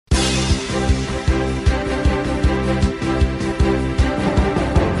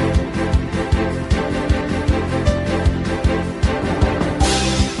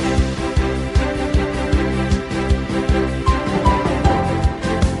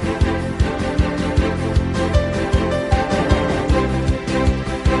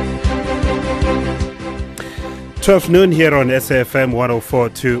12 noon here on SAFM 104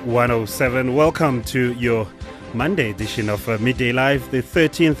 to 107. Welcome to your Monday edition of Midday Live, the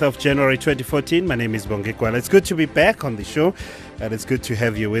 13th of January 2014. My name is Bongekwala. It's good to be back on the show, and it's good to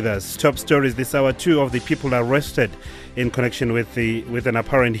have you with us. Top stories this hour: two of the people arrested in connection with an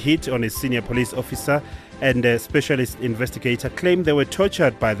apparent hit on a senior police officer, and a specialist investigator claimed they were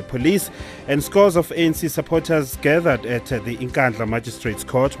tortured by the police, and scores of ANC supporters gathered at the Nkandla Magistrates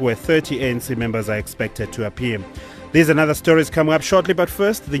Court, where 30 ANC members are expected to appear. These and other stories coming up shortly, but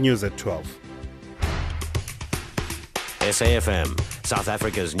first, the news at 12. SAFM, South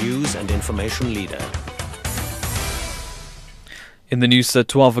Africa's news and information leader. In the news at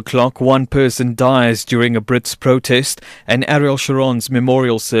 12 o'clock, one person dies during a Brits protest and Ariel Sharon's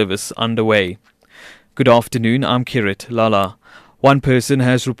memorial service underway. Good afternoon, I'm Kirit Lala. One person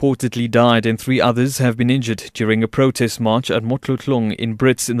has reportedly died and 3 others have been injured during a protest march at Motlotlong in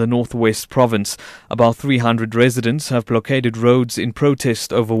Brits in the northwest province. About 300 residents have blockaded roads in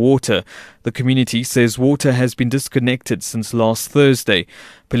protest over water. The community says water has been disconnected since last Thursday.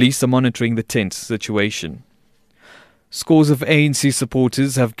 Police are monitoring the tense situation. Scores of ANC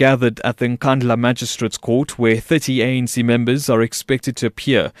supporters have gathered at the Nkandla Magistrates Court, where 30 ANC members are expected to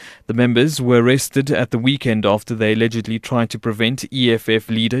appear. The members were arrested at the weekend after they allegedly tried to prevent EFF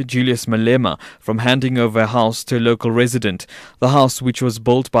leader Julius Malema from handing over a house to a local resident. The house, which was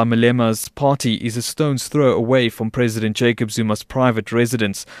built by Malema's party, is a stone's throw away from President Jacob Zuma's private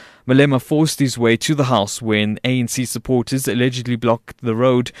residence. Malema forced his way to the house when ANC supporters allegedly blocked the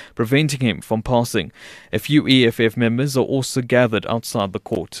road, preventing him from passing. A few EFF members are also gathered outside the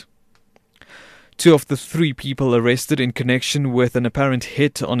court. 2 of the 3 people arrested in connection with an apparent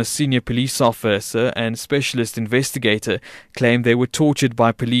hit on a senior police officer and specialist investigator claim they were tortured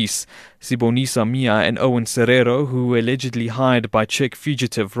by police. Sibonisa Mia and Owen Serrero, who were allegedly hired by Czech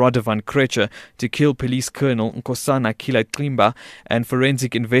fugitive Radovan Krecher to kill Police Colonel Nkosana Kilatimba and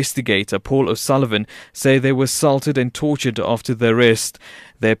forensic investigator Paul O'Sullivan, say they were assaulted and tortured after the arrest.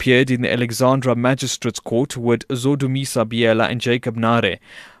 They appeared in the Alexandra Magistrates Court with Zodumisa Biela and Jacob Nare.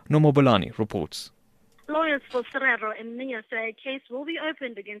 Nomo Bolani reports. Lawyers for Serrero and Nia say a case will be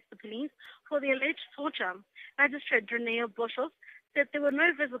opened against the police for the alleged torture. Magistrate Drenea Boshoff said there were no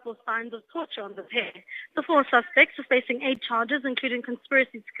visible signs of torture on the pair. The 4 suspects are facing 8 charges, including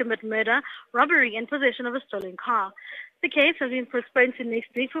conspiracy to commit murder, robbery, and possession of a stolen car. The case has been postponed to next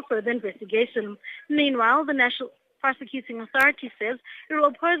week for further investigation. Meanwhile, the National Prosecuting Authority says it will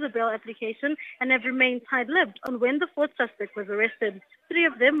oppose a bail application and have remained tight-lipped on when the 4th suspect was arrested. 3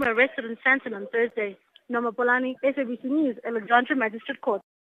 of them were arrested in Sandton on Thursday. Noma Polani, SABC News, Alexandra Magistrate Court.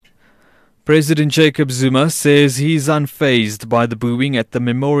 President Jacob Zuma says he's unfazed by the booing at the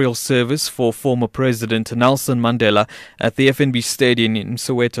memorial service for former President Nelson Mandela at the FNB Stadium in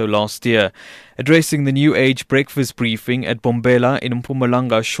Soweto last year. Addressing the New Age breakfast briefing at Bombela in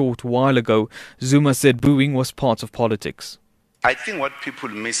Mpumalanga a short while ago, Zuma said booing was part of politics. I think what people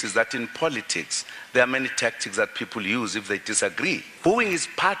miss is that in politics, there are many tactics that people use if they disagree. Booing is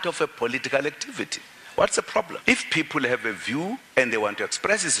part of a political activity. What's the problem? If people have a view and they want to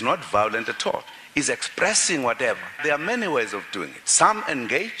express, it's not violent at all. It's expressing whatever. There are many ways of doing it. Some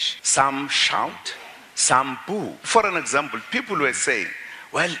engage, some shout, some boo. For an example, people were saying,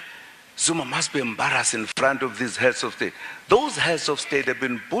 well, Zuma must be embarrassed in front of these heads of state. Those heads of state have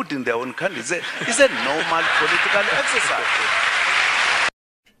been booed in their own country. It's a normal political exercise.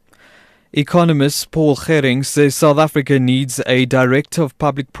 Economist Paul Gering says South Africa needs a director of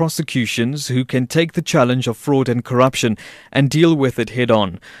public prosecutions who can take the challenge of fraud and corruption and deal with it head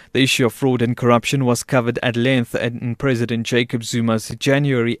on. The issue of fraud and corruption was covered at length in President Jacob Zuma's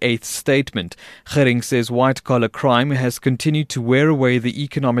January 8th statement. Gering says white-collar crime has continued to wear away the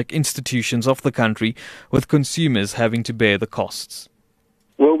economic institutions of the country, with consumers having to bear the costs.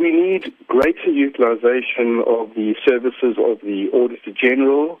 Well, we need greater utilization of the services of the Auditor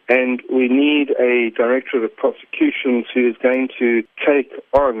General, and we need a Director of Prosecutions who is going to take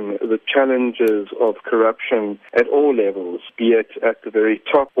on the challenges of corruption at all levels, be it at the very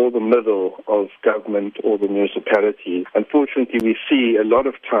top or the middle of government or the municipality. Unfortunately, we see a lot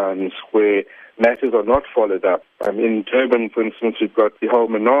of times where matters are not followed up. In Durban, for instance, we've got the whole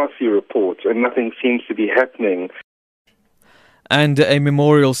Manasi report, and nothing seems to be happening. And a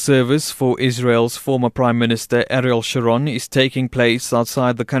memorial service for Israel's former Prime Minister Ariel Sharon is taking place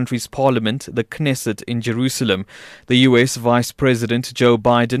outside the country's parliament, the Knesset, in Jerusalem. The US Vice President Joe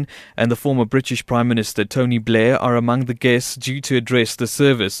Biden and the former British Prime Minister Tony Blair are among the guests due to address the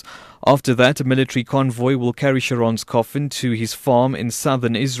service. After that, a military convoy will carry Sharon's coffin to his farm in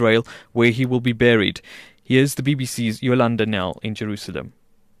southern Israel, where he will be buried. Here's the BBC's Yolanda Nell in Jerusalem.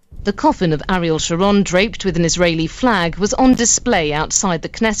 The coffin of Ariel Sharon, draped with an Israeli flag, was on display outside the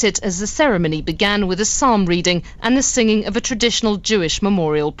Knesset as the ceremony began with a psalm reading and the singing of a traditional Jewish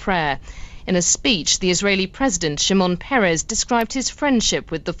memorial prayer. In a speech, the Israeli President Shimon Peres described his friendship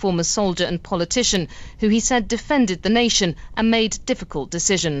with the former soldier and politician, who he said defended the nation and made difficult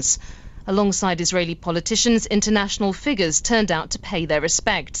decisions. Alongside Israeli politicians, international figures turned out to pay their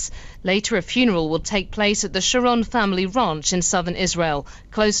respects. Later, a funeral will take place at the Sharon family ranch in southern Israel,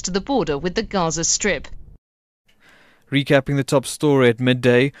 close to the border with the Gaza Strip. Recapping the top story at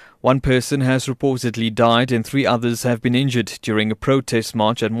midday, one person has reportedly died and 3 others have been injured during a protest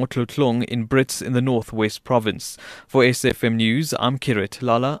march at Motlotlong in Brits in the Northwest Province. For SFM News, I'm Kirit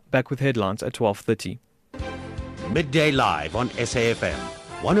Lala, back with headlines at 12:30. Midday Live on SAFM,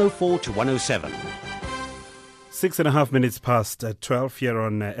 104 to 107. 6.5 minutes past 12 here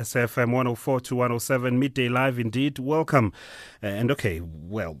on SFM 104 to 107, Midday Live indeed. Welcome.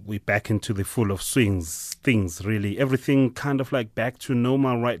 We're back into the full of things really. Everything kind of like back to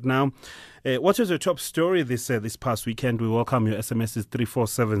normal right now. What is your top story this past weekend? We welcome your SMSs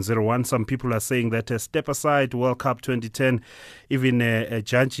 34701. Some people are saying that step aside World Cup 2010. Even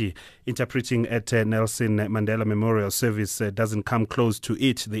Janji, interpreting at Nelson Mandela Memorial Service, doesn't come close to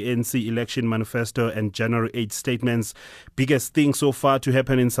it. The ANC election manifesto and January 8 statements, biggest thing so far to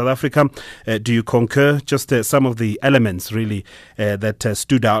happen in South Africa. Do you concur? Just some of the elements really that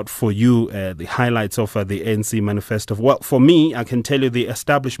stood out for you, the highlights of the ANC manifesto. Well, for me, I can tell you the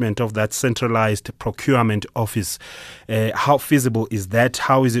establishment of that centralized procurement office. How feasible is that?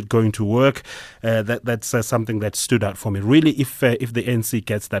 How is it going to work? That's something that stood out for me. Really, if the ANC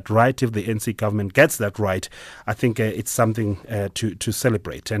gets that right, if the ANC government gets that right, I think it's something to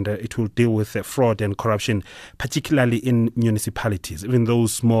celebrate, and it will deal with fraud and corruption, particularly in municipalities, even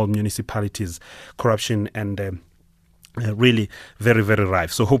those small municipalities, corruption and really very, very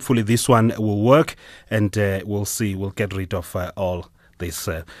rife. So hopefully this one will work, and we'll see. We'll get rid of all this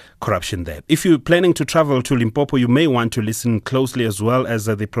corruption there. If you're planning to travel to Limpopo, you may want to listen closely as well, as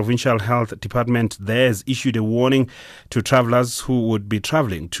the Provincial Health Department there has issued a warning to travelers who would be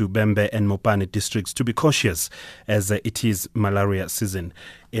traveling to Bembe and Mopane districts to be cautious, as it is malaria season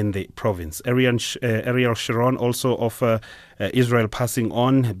in the province. Ariel Sharon, also of Israel, passing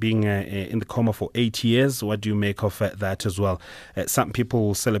on, being in the coma for 8 years. What do you make of that as well? Some people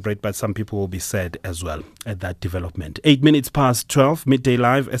will celebrate, but some people will be sad as well at that development. 8 minutes past 12, Midday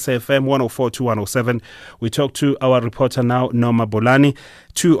Live, SAFM 104 to 107. We talk to our reporter now, Norma Bolani.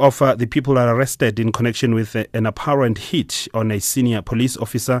 2 of the people are arrested in connection with an apparent hit on a senior police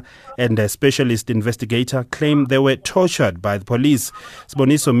officer, and a specialist investigator claim they were tortured by the police.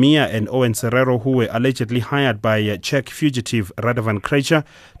 Sboniso Mia and Owen Serrero, who were allegedly hired by Czech fugitive Radovan Krejcir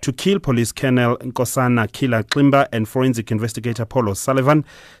to kill Police Colonel Nkosana Kila Klimba and forensic investigator Paulo Sullivan,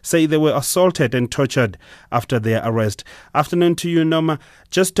 say they were assaulted and tortured after their arrest. Afternoon to you, Norma.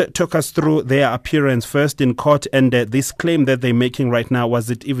 Just talk us through their appearance first in court, and this claim that they're making right now, was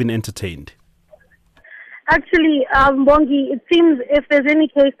it even entertained? Actually, Bongi, it seems if there's any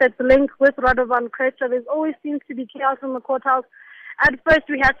case that's linked with Radovan Krejcir, there always seems to be chaos in the courthouse. At first,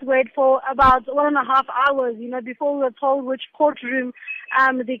 we had to wait for about 1.5 hours, before we were told which courtroom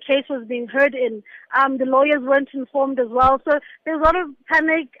the case was being heard in. The lawyers weren't informed as well, so there's a lot of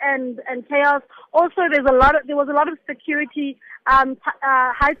panic and chaos. Also, there was a lot of security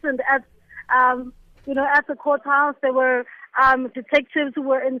heightened at the courthouse. There were detectives who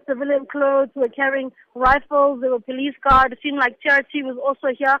were in civilian clothes, who were carrying rifles. There were police guards. It seemed like TRT was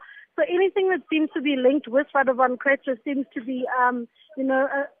also here. So anything that seems to be linked with Radovan Krejcir seems to be,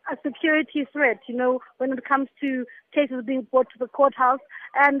 a security threat, when it comes to cases being brought to the courthouse.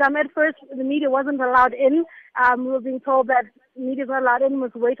 And at first, the media wasn't allowed in. We were being told that the media is not allowed in,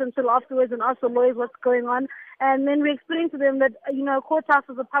 must wait until afterwards and ask the lawyers what's going on. And then we explained to them that, courthouse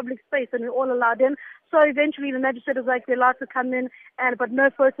is a public space and we're all allowed in. So eventually the magistrate was like, we're allowed to come in, but no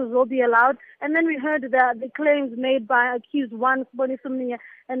photos will be allowed. And then we heard the claims made by accused 1, Sboniso,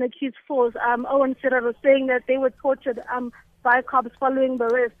 and accused 4, Owen Serrero, saying that they were tortured by cops following the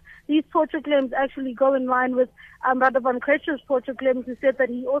arrest. These torture claims actually go in line with Radovan Krejcir's torture claims. He said that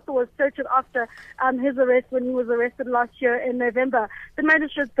he also was tortured after his arrest when he was arrested last year in November. The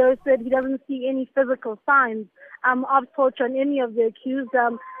magistrate, though, said he doesn't see any physical signs of torture on any of the accused.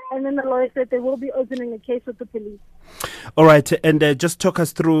 And then the lawyer said they will be opening a case with the police. All right, and just talk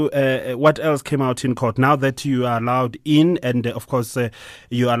us through what else came out in court now that you are allowed in, and of course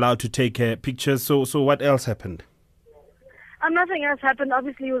you are allowed to take pictures. So what else happened? Nothing else happened.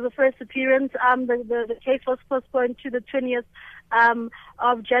 Obviously, it was the first appearance. The case was postponed to the 20th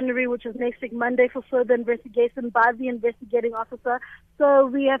of January, which is next week, Monday, for further investigation by the investigating officer. So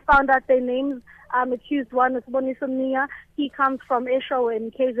we have found out their names. Accused one is Boniso Nia. He comes from Esho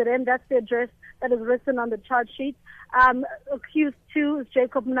in KZN. That's the address that is written on the charge sheet. Accused 2 is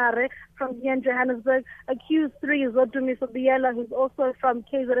Jacob Nare from here in Johannesburg. Accused 3 is Odumiso Biela, who's also from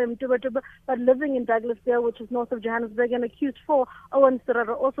KZN Tuba, but living in Douglasdale, which is north of Johannesburg. And accused 4, Owen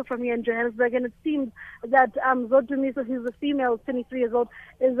Serraro, also from here in Johannesburg. And it seems that Zodumiso, who's a female, 23 years old,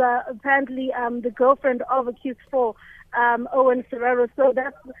 is apparently the girlfriend of accused 4. Owen Serraro. So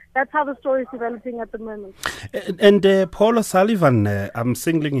that's how the story is developing at the moment. And Paul O'Sullivan, I'm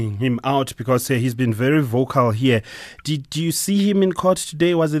singling him out because he's been very vocal here. Did you see him in court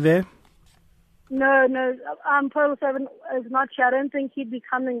today? Was he there? No. Paul O'Sullivan is not here. I don't think he'd be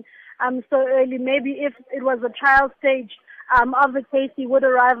coming so early. Maybe if it was a trial stage of the case, he would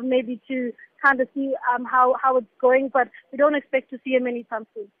arrive maybe to kind of see how it's going, but we don't expect to see him anytime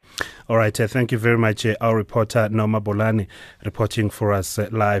soon. All right, thank you very much. Our reporter Noma Bolani reporting for us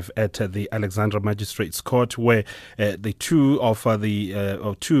live at the Alexandra Magistrates Court, where the two of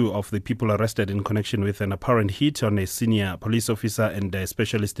the people arrested in connection with an apparent hit on a senior police officer and a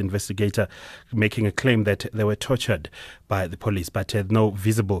specialist investigator, making a claim that they were tortured by the police, but no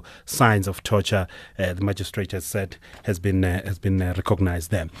visible signs of torture. The magistrate has said has been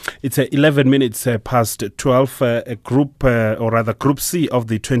recognized there. It's 11 minutes past 12. Group C of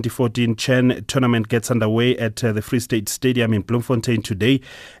the 2014 Chen tournament gets underway at the Free State Stadium in Bloemfontein today,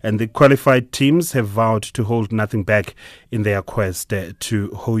 and the qualified teams have vowed to hold nothing back in their quest to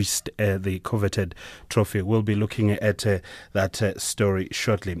hoist the coveted trophy. We'll be looking at that story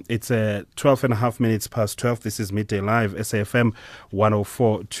shortly. It's 12 and a half minutes past 12. This is Midday Live, SAFM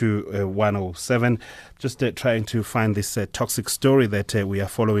 104 to 107. Just trying to find this toxic story that we are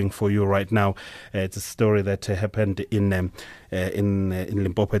following for you right now. It's a story that happened in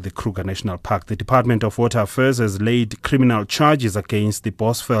Limpopo at the Kruger National Park. The Department of Water Affairs has laid criminal charges against the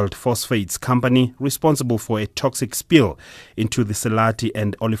Bosveld Phosphates Company, responsible for a toxic spill into the Selati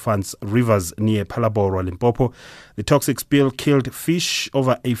and Olifants rivers near Palaboro, Limpopo. The toxic spill killed fish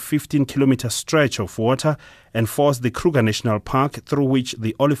over a 15-kilometer stretch of water and forced the Kruger National Park, through which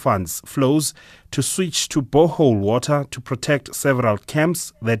the Olifants flows, to switch to borehole water to protect several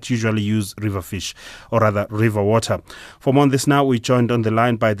camps that usually use river water. For more on this now, we're joined on the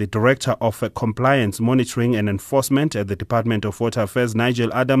line by the Director of Compliance, Monitoring and Enforcement at the Department of Water Affairs,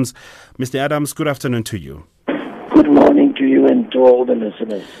 Nigel Adams. Mr. Adams, good afternoon to you. Good morning to you and to all the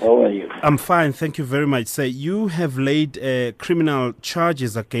listeners. How are you? I'm fine, thank you very much. Sir, you have laid criminal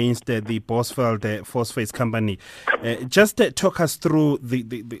charges against the Bosveld Phosphates Company. Just talk us through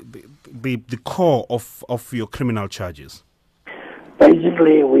the core of your criminal charges.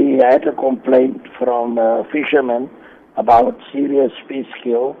 Basically, we had a complaint from fishermen about serious fish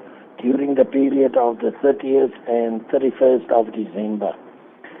kill during the period of the 30th and 31st of December.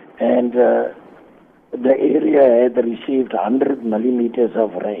 And the area had received 100 millimeters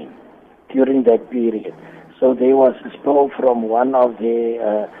of rain during that period. So there was a spill from one of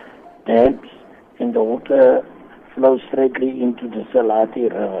the dams, and the water flows straightly into the Selati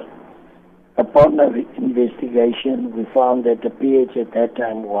River. Upon the investigation, we found that the pH at that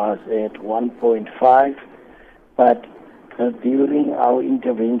time was at 1.5, but during our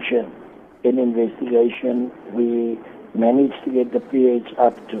intervention and investigation, we managed to get the pH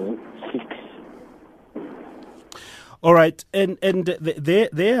up to 6. All right, and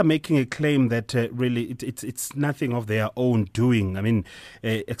they are making a claim that really it's nothing of their own doing. I mean,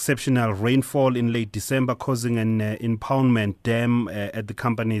 exceptional rainfall in late December causing an impoundment dam at the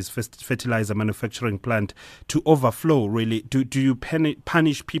company's fertilizer manufacturing plant to overflow. Really, do you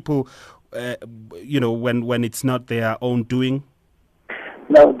punish people, when it's not their own doing?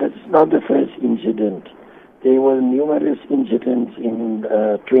 No, that's not the first incident. There were numerous incidents in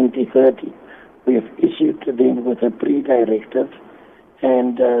 2030. We have issued them with a pre-directive,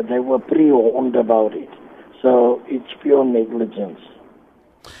 and they were pre-warned about it. So it's pure negligence.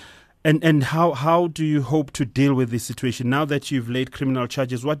 And how do you hope to deal with this situation now that you've laid criminal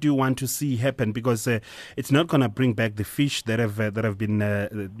charges? What do you want to see happen? Because it's not going to bring back the fish that have been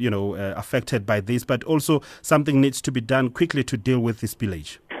affected by this, but also something needs to be done quickly to deal with this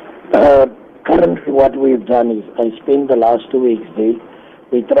spillage. Currently, what we've done is I spent the last 2 weeks there.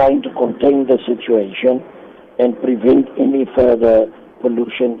 We're trying to contain the situation and prevent any further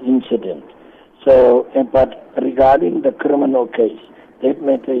pollution incident. So, but regarding the criminal case, that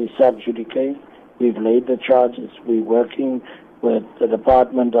matter is sub judice. We've laid the charges. We're working with the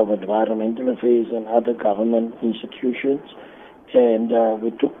Department of Environmental Affairs and other government institutions, and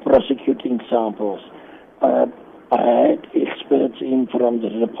we took prosecuting samples. I had experts in from the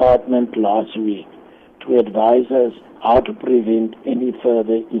department last week to advise us how to prevent any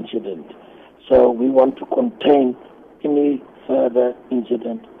further incident. So we want to contain any further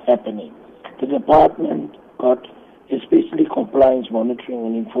incident happening. The department got, especially compliance monitoring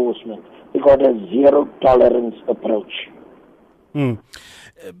and enforcement, we got a zero tolerance approach.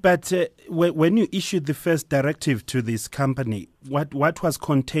 But when you issued the first directive to this company, what was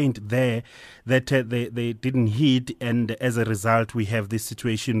contained there that they didn't heed, and as a result we have this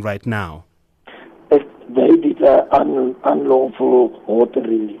situation right now? If they did unlawful water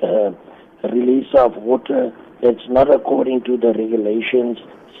release of water that's not according to the regulations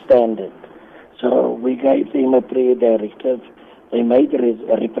standard. So we gave them a prayer directive. They made a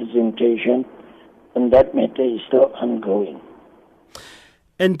representation, and that matter is still ongoing.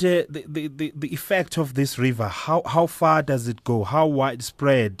 And the effect of this river, how far does it go? How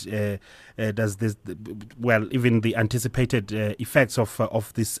widespread does this? Well, even the anticipated effects of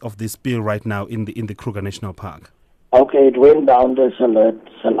this bill right now in the Kruger National Park. Okay, it went down the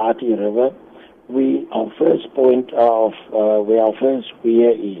Salati River. Our first point of where our first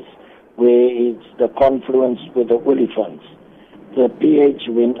weir is, where it's the confluence with the Olifants. The pH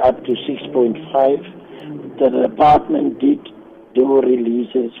went up to 6.5. The department did do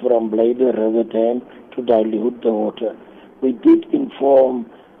releases from Blader River Dam to dilute the water. We did inform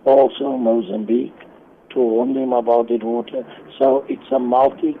also Mozambique to warn them about that water. So it's a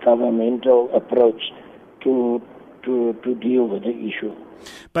multi-governmental approach to deal with the issue.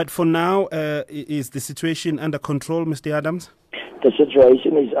 But for now, is the situation under control, Mr. Adams? The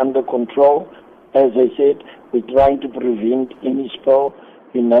situation is under control. As I said, we're trying to prevent any spill.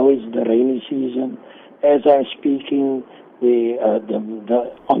 We know it's the rainy season. As I'm speaking, we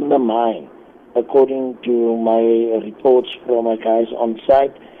on the mine, according to my reports from my guys on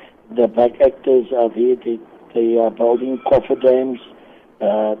site, the back actors are there. They are building cofferdams.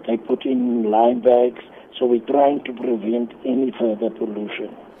 They put in lime bags. So we're trying to prevent any further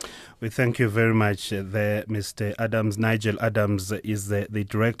pollution. We thank you very much there, Mr. Adams. Nigel Adams is the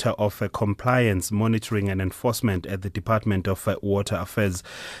Director of Compliance, Monitoring and Enforcement at the Department of Water Affairs,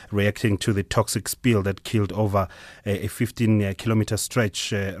 reacting to the toxic spill that killed over a 15-kilometer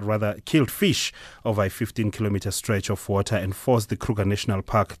stretch, killed fish over a 15-kilometer stretch of water and forced the Kruger National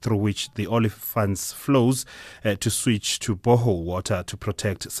Park, through which the Olifants flows, to switch to borehole water to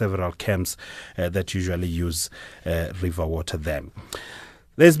protect several camps that usually use river water there.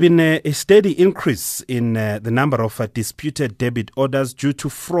 There's been a steady increase in the number of disputed debit orders due to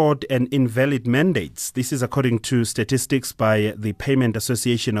fraud and invalid mandates. This is according to statistics by the Payment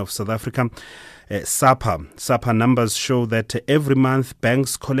Association of South Africa, SAPA. SAPA numbers show that every month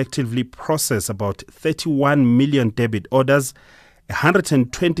banks collectively process about 31 million debit orders,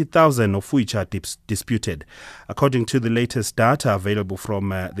 120,000 of which are disputed. According to the latest data available from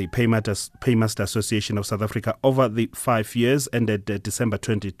the Paymaster Association of South Africa, over the 5 years ended December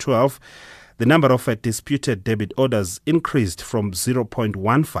 2012, the number of disputed debit orders increased from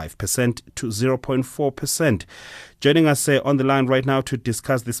 0.15% to 0.4%. Joining us on the line right now to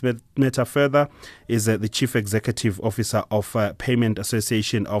discuss this matter further is the Chief Executive Officer of Payment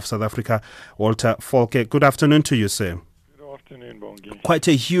Association of South Africa, Walter Volke. Good afternoon to you, sir. Quite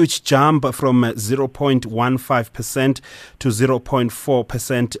a huge jump from 0.15% to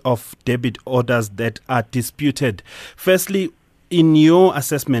 0.4% of debit orders that are disputed. Firstly, in your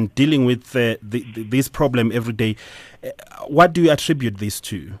assessment, dealing with this problem every day, what do you attribute this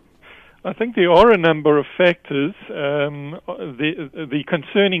to? I think there are a number of factors. The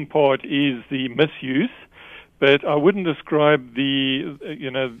concerning part is the misuse. But I wouldn't describe the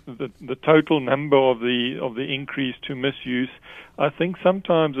total number of the increase to misuse. I think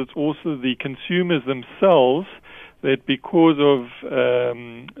sometimes it's also the consumers themselves that, because of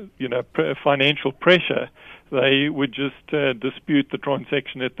financial pressure, they would just dispute the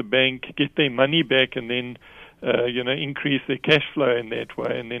transaction at the bank, get their money back, and then increase their cash flow in that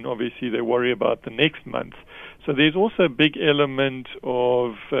way. And then obviously they worry about the next month. So there's also a big element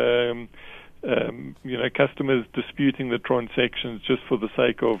of customers disputing the transactions just for the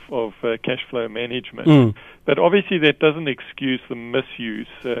sake of cash flow management. But obviously that doesn't excuse the misuse,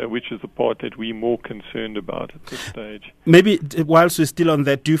 which is the part that we're more concerned about at this stage. Maybe whilst we're still on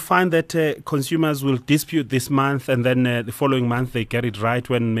that, do you find that consumers will dispute this month and then the following month they get it right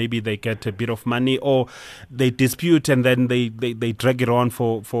when maybe they get a bit of money, or they dispute and then they drag it on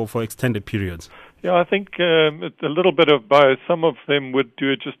for extended periods? Yeah, I think it's a little bit of both. Some of them would do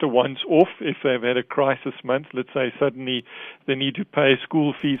it just a once-off if they've had a crisis month. Let's say suddenly they need to pay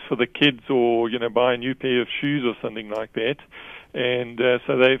school fees for the kids, or buy a new pair of shoes or something like that. And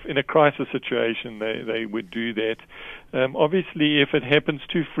so in a crisis situation, they would do that. Obviously, if it happens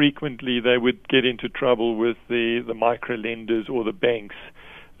too frequently, they would get into trouble with the micro lenders or the banks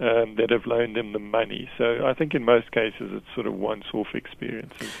that have loaned them the money. So I think in most cases it's sort of once-off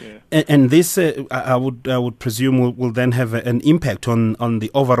experiences. Yeah. And this, I would presume, will then have an impact on the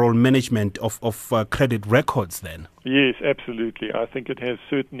overall management of credit records then? Yes, absolutely. I think it has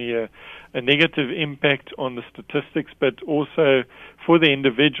certainly a negative impact on the statistics, but also for the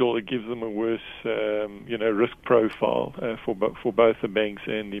individual, it gives them a worse, risk profile for both the banks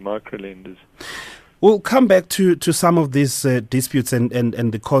and the microlenders. We'll come back to some of these disputes and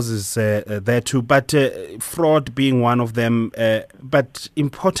the causes there too, but fraud being one of them, but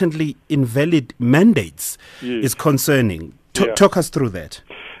importantly, invalid mandates is concerning. Talk us through that.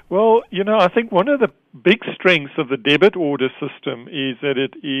 Well, I think one of the big strengths of the debit order system is that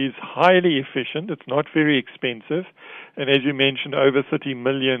it is highly efficient. It's not very expensive. And as you mentioned, over 30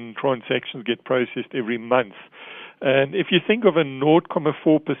 million transactions get processed every month. And if you think of a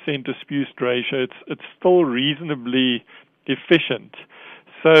 0.4% dispute ratio, it's still reasonably efficient.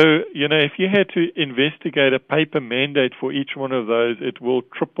 So, if you had to investigate a paper mandate for each one of those, it will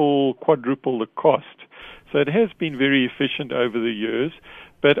triple, quadruple the cost. So it has been very efficient over the years.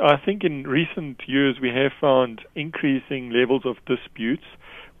 But I think in recent years we have found increasing levels of disputes.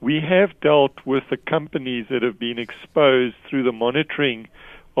 We have dealt with the companies that have been exposed through the monitoring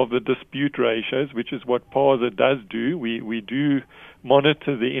of the dispute ratios, which is what PASA does do. We do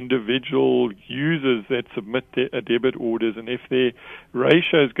monitor the individual users that submit debit orders, and if their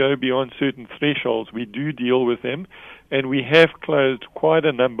ratios go beyond certain thresholds, we do deal with them, and we have closed quite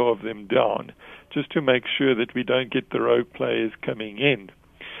a number of them down, just to make sure that we don't get the rogue players coming in.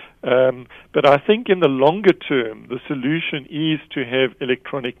 But I think in the longer term, the solution is to have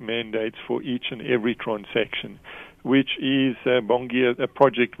electronic mandates for each and every transaction, which is, Bongi, a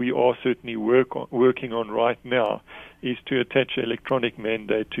project we are certainly working on right now, is to attach an electronic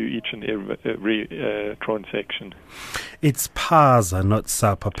mandate to each and every transaction. It's PASA, not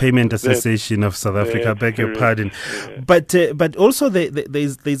SAPA, Payment Association of South Africa. I beg your pardon. Yeah. But also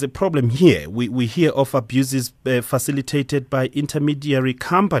there's a problem here. We hear of abuses facilitated by intermediary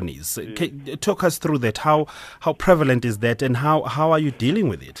companies. Talk us through that. How prevalent is that, and how are you dealing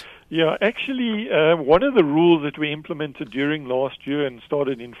with it? Yeah, actually, one of the rules that we implemented during last year and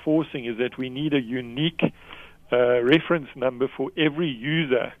started enforcing is that we need a unique reference number for every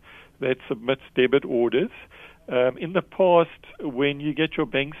user that submits debit orders. In the past, when you get your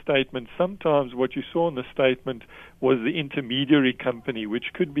bank statement, sometimes what you saw in the statement was the intermediary company,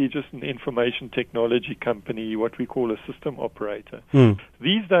 which could be just an information technology company, what we call a system operator.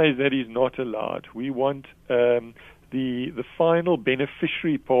 These days, that is not allowed. We want the final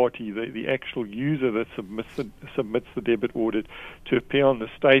beneficiary party, the actual user that submits the debit order, to appear on the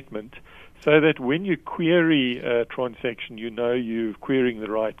statement, so that when you query a transaction, you know you're querying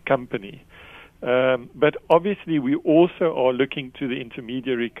the right company. But obviously, we also are looking to the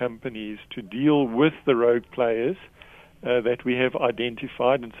intermediary companies to deal with the rogue players that we have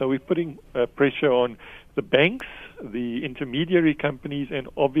identified, and so we're putting pressure on the banks, the intermediary companies, and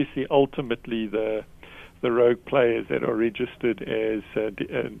obviously, ultimately, the rogue players that are registered as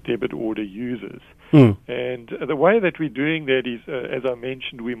debit order users. And the way that we're doing that is, as I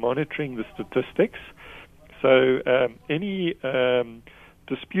mentioned, we're monitoring the statistics. So any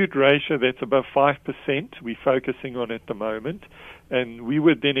dispute ratio that's above 5%, we're focusing on at the moment, and we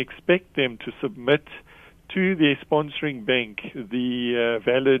would then expect them to submit to their sponsoring bank the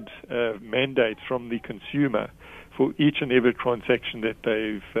valid mandates from the consumer for each and every transaction that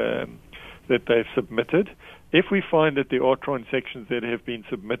they've submitted. If we find that there are transactions that have been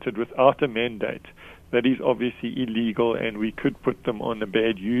submitted without a mandate, that is obviously illegal, and we could put them on a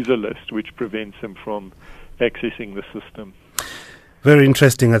bad user list, which prevents them from accessing the system. Very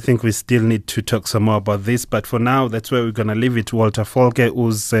interesting. I think we still need to talk some more about this, but for now, that's where we're going to leave it. Walter Volke,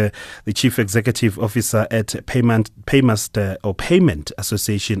 who's the Chief Executive Officer at Payment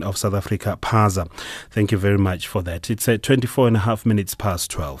Association of South Africa, PASA. Thank you very much for that. It's 24 and a half minutes past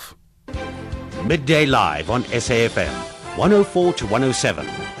 12. Midday Live on SAFM, 104 to 107.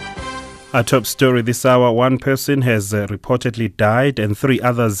 Our top story this hour: one person has reportedly died and 3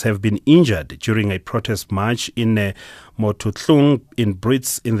 others have been injured during a protest march in Motutlung in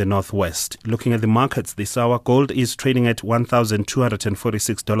Brits in the northwest. Looking at the markets this hour, gold is trading at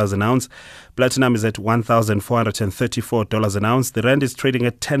 $1,246 an ounce. Platinum is at $1,434 an ounce. The rand is trading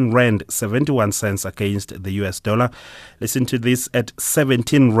at 10 rand 71 cents against the US dollar. Listen to this, at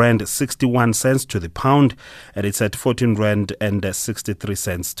 17 rand 61 cents to the pound, and it's at 14 rand and 63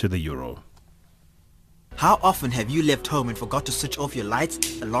 cents to the euro. How often have you left home and forgot to switch off your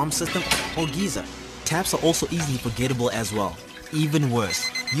lights, alarm system, or geyser? Taps are also easily forgettable as well. Even worse,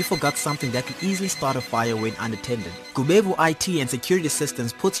 you forgot something that could easily start a fire when unattended. Gubevu IT and security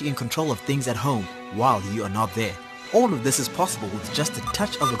systems puts you in control of things at home while you are not there. All of this is possible with just a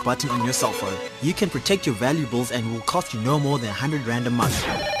touch of a button on your cell phone. You can protect your valuables and will cost you no more than 100 Rand a month.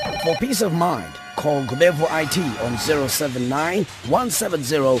 For peace of mind, call Gubevu IT on 079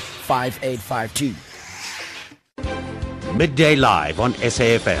 170 5852. Midday Live on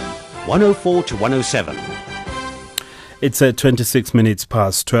SAFM, 104 to 107. It's 26 minutes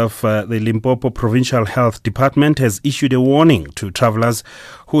past 12. The Limpopo Provincial Health Department has issued a warning to travellers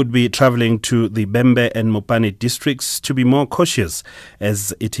who would be travelling to the Bembe and Mopani districts to be more cautious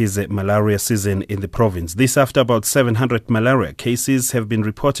as it is a malaria season in the province. This after about 700 malaria cases have been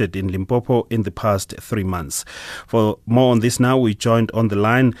reported in Limpopo in the past 3 months. For more on this now, we joined on the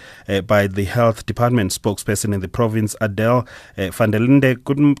line by the Health Department spokesperson in the province, Adele van der Linde.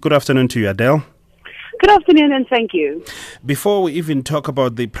 Good afternoon to you, Adele. Good afternoon and thank you. Before we even talk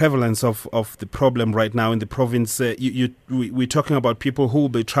about the prevalence of the problem right now in the province, we're talking about people who will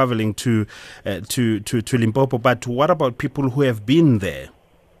be traveling to Limpopo, but what about people who have been there?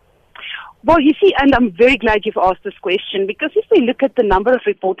 Well, you see, and I'm very glad you've asked this question, because if we look at the number of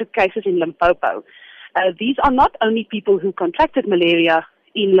reported cases in Limpopo, these are not only people who contracted malaria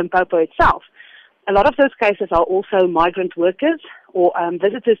in Limpopo itself. A lot of those cases are also migrant workers or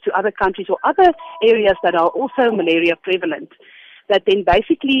visitors to other countries or other areas that are also malaria prevalent, that then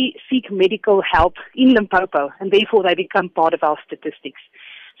basically seek medical help in Limpopo, and therefore they become part of our statistics.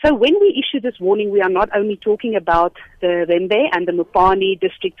 So when we issue this warning, we are not only talking about the Bembe and the Mopani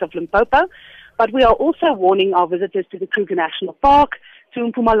districts of Limpopo, but we are also warning our visitors to the Kruger National Park, to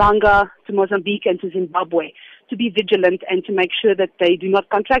Mpumalanga, to Mozambique and to Zimbabwe, to be vigilant and to make sure that they do not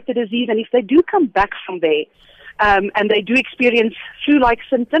contract the disease. And if they do come back from there and they do experience flu-like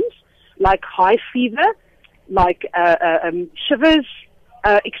symptoms like high fever, like shivers,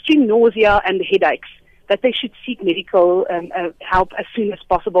 extreme nausea and headaches, that they should seek medical help as soon as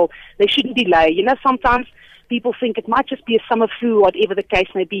possible. They shouldn't delay. You know, sometimes people think it might just be a summer flu, whatever the case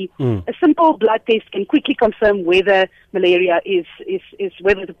may be. A simple blood test can quickly confirm whether malaria is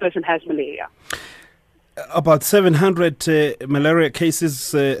whether the person has malaria. About 700 malaria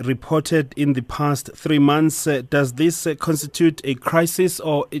cases reported in the past 3 months. Does this constitute a crisis,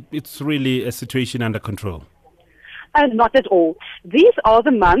 or it's really a situation under control? Not at all. These are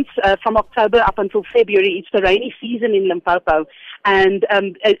the months from October up until February. It's the rainy season in Limpopo. And,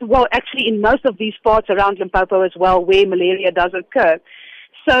 well, actually in most of these parts around Limpopo as well where malaria does occur.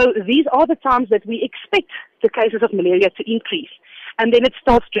 So these are the times that we expect the cases of malaria to increase. And then it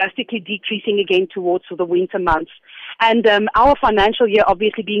starts drastically decreasing again towards the winter months. And our financial year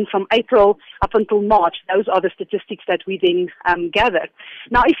obviously being from April up until March, those are the statistics that we then gather.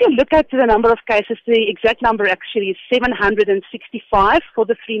 Now, if you look at the number of cases, the exact number actually is 765 for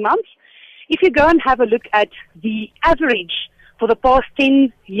the 3 months. If you go and have a look at the average for the past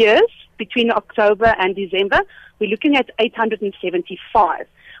 10 years, between October and December, we're looking at 875,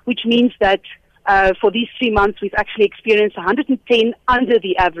 which means that for these 3 months, we've actually experienced 110 under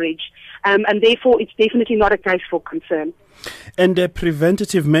the average, and therefore it's definitely not a case for concern. And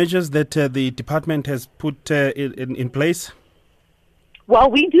preventative measures that the department has put in place?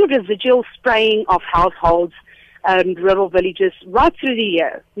 Well, we do residual spraying of households and rural villages right through the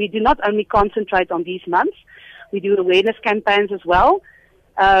year. We do not only concentrate on these months, we do awareness campaigns as well.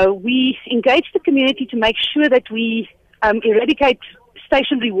 We engage the community to make sure that we eradicate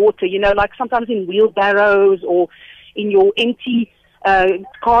stationary water, you know, like sometimes in wheelbarrows or in your empty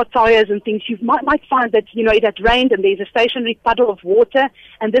car tires and things. You might find that, you know, it had rained and there's a stationary puddle of water,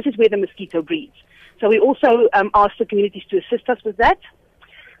 and this is where the mosquito breeds. So we also ask the communities to assist us with that.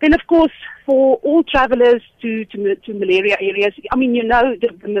 Then, of course, for all travelers to malaria areas, I mean, you know,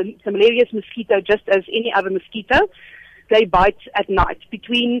 the malarious mosquito, just as any other mosquito, they bite at night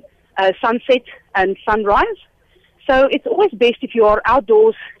between sunset and sunrise. So it's always best if you are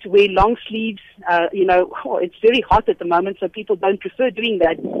outdoors to wear long sleeves. You know, it's very hot at the moment, so people don't prefer doing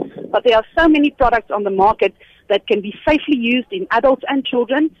that. But there are so many products on the market that can be safely used in adults and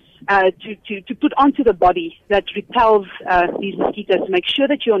children to put onto the body that repels these mosquitoes, to make sure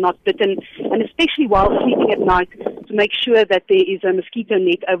that you're not bitten, and especially while sleeping at night, to make sure that there is a mosquito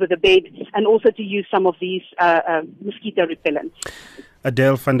net over the bed, and also to use some of these mosquito repellents.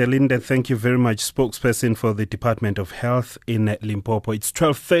 Adele van der Linde, thank you very much, spokesperson for the Department of Health in Limpopo. It's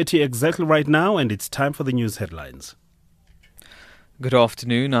 12:30 exactly right now, and it's time for the news headlines. Good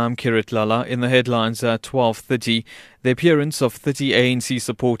afternoon, I'm Kirit Lala. In the headlines at 12:30, the appearance of 30 ANC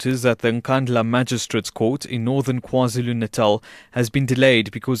supporters at the Nkandla Magistrates Court in northern KwaZulu-Natal has been delayed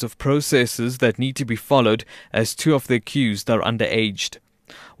because of processes that need to be followed as 2 of the accused are underaged.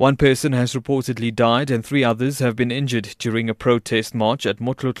 1 person has reportedly died and 3 others have been injured during a protest march at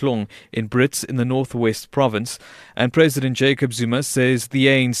Motlotlong in Brits in the Northwest Province. And President Jacob Zuma says the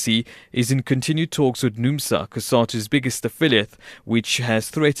ANC is in continued talks with NUMSA, COSATU's biggest affiliate, which has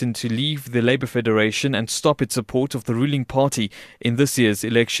threatened to leave the Labour Federation and stop its support of the ruling party in this year's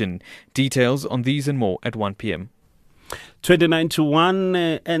election. Details on these and more at 1 p.m. 29 to 1,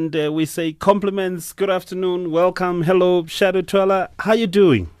 and we say compliments. Good afternoon, welcome, hello, Shadow Twala. How you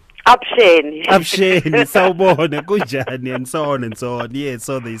doing? Absheni, sawubona, kunjani, and so on and so on. Yeah,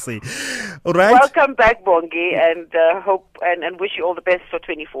 so they say. All right. Welcome back, Bongi, and hope and wish you all the best for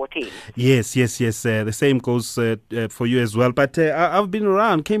 2014. Yes. The same goes for you as well. But I've been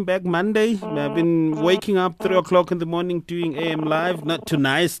around. Came back Monday. I've been waking up 3 o'clock in the morning doing AM Live. Not too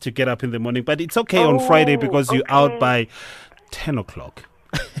nice to get up in the morning, but it's okay on Friday because you're out by 10 o'clock.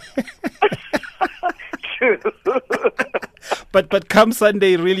 True. But come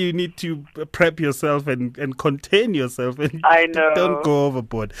Sunday, really, you need to prep yourself and contain yourself. And I know. Don't go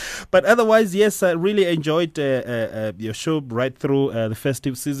overboard. But otherwise, yes, I really enjoyed your show right through the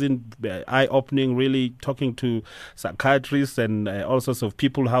festive season. Eye-opening, really talking to psychiatrists and all sorts of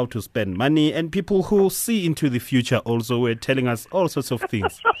people how to spend money. And people who see into the future also were telling us all sorts of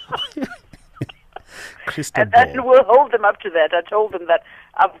things. And we'll hold them up to that. I told them that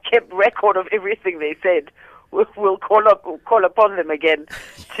I've kept record of everything they said. We'll call upon them again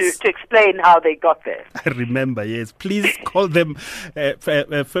to explain how they got there. I remember, yes. Please call them.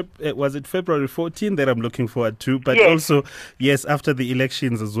 Was it February 14 that I'm looking forward to? But yes. Also, yes, after the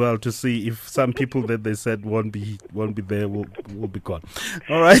elections as well, to see if some people that they said won't be there will be gone.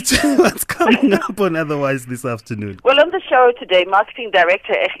 All right, what's coming up on Otherwise this afternoon? Well, on the show today, Marketing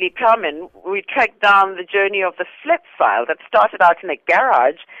Director Ashley Perman, we tracked down the journey of the Flip file that started out in a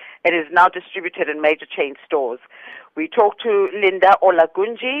garage and is now distributed in major chain stores. We talked to Linda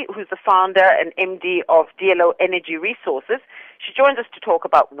Olagunji, who's the founder and MD of DLO Energy Resources. She joins us to talk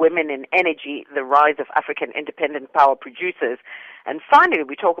about women in energy, the rise of African independent power producers. And finally,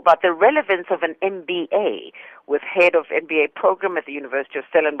 we talk about the relevance of an MBA with head of MBA program at the University of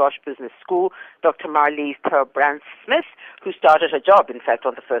Stellenbosch Business School, Dr. Marlies Terbrand-Smith, who started her job, in fact,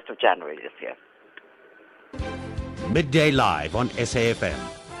 on the 1st of January this year. Midday Live on SAFM.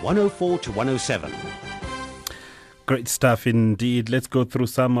 104 to 107. Great stuff indeed. Let's go through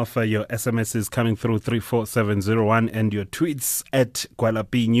some of your SMSs coming through 34701 and your tweets at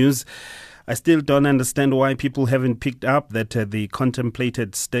Gwalapi News. I still don't understand why people haven't picked up that the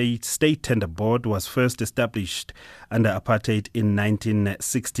contemplated state tender board was first established under apartheid in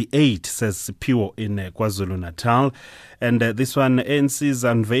 1968, says Pure in KwaZulu-Natal. And this one, ANC's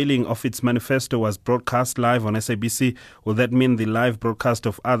unveiling of its manifesto was broadcast live on SABC. Will that mean the live broadcast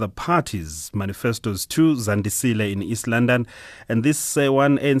of other parties' manifestos too? Zandisile in East London. And this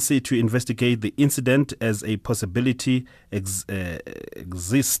one, ANC to investigate the incident as a possibility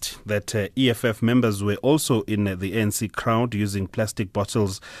exist that EFF members were also in the ANC crowd using plastic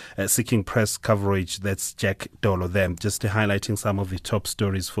bottles seeking press coverage. That's Jack Dolo there. Just highlighting some of the top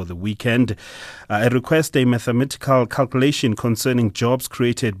stories for the weekend. I request a mathematical calculation concerning jobs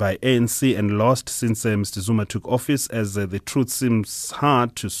created by ANC and lost since Mr. Zuma took office, as the truth seems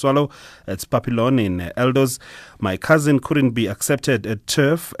hard to swallow. It's Papillon in Eldos. My cousin couldn't be accepted at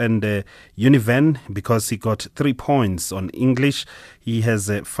TURF and Univen because he got 3 points on English. He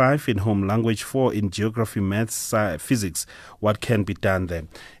has 5 in home language, 4 in geography, maths, physics. What can be done there?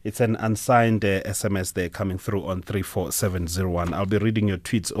 It's an unsigned SMS there coming through on 34701. I'll be reading your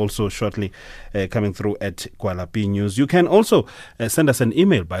tweets also shortly coming through at Gwalapi News. You can also send us an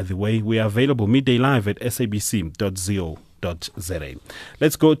email, by the way. We are available middaylive@sabc.co.za.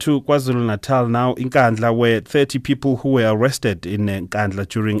 Let's go to KwaZulu-Natal now, in Nkandla, where 30 people who were arrested in Nkandla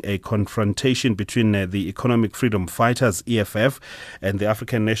during a confrontation between the Economic Freedom Fighters, EFF, and the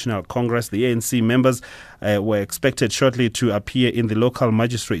African National Congress, the ANC members, were expected shortly to appear in the local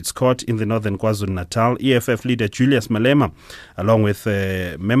magistrates court in the northern KwaZulu-Natal. EFF leader Julius Malema, along with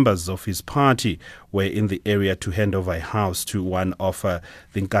members of his party, were in the area to hand over a house to one of the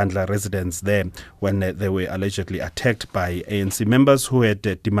Nkandla residents there when they were allegedly attacked by by ANC members who had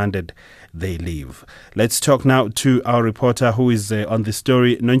demanded they leave. Let's talk now to our reporter who is on the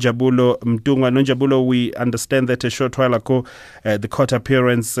story, Nonjabulo Mtungwa. Nonjabulo, we understand that a short while ago the court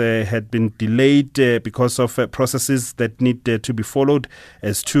appearance had been delayed because of processes that need to be followed,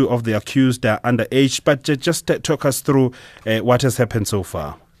 as two of the accused are underage. But just talk us through what has happened so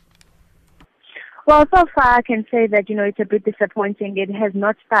far. Well, so far I can say that, it's a bit disappointing. It has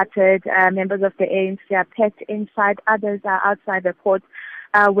not started. Members of the ANC are packed inside. Others are outside the court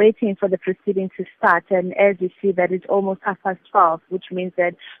waiting for the proceedings to start. And as you see, that it's almost 12:30, which means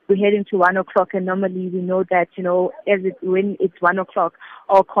that we're heading to 1 o'clock. And normally we know that, when it's 1 o'clock,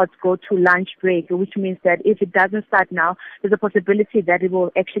 all courts go to lunch break, which means that if it doesn't start now, there's a possibility that it will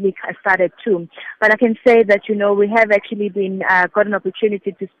actually start at 2. But I can say that, we have actually been got an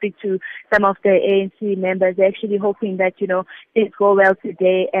opportunity to speak to some of the ANC members. They're actually hoping that, things go well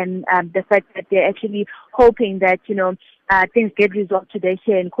today, and the fact that they're actually hoping that, things get resolved today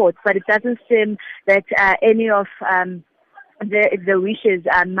here in court. But it doesn't seem that any of the wishes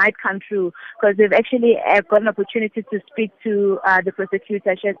might come true, because they've actually got an opportunity to speak to the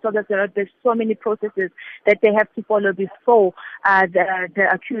prosecutor. She has told us that there's so many processes that they have to follow before the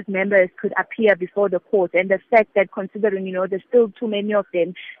accused members could appear before the court. And the fact that, considering, there's still too many of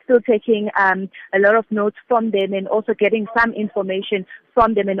them, still taking a lot of notes from them and also getting some information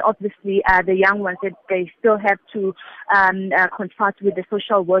from them, and obviously the young ones, that they still have to consult with the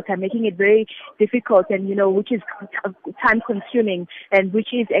social worker, making it very difficult, and which is time consuming, and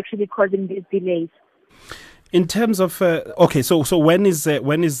which is actually causing these delays. In terms of so when is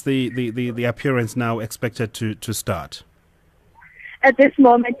the appearance now expected to start? At this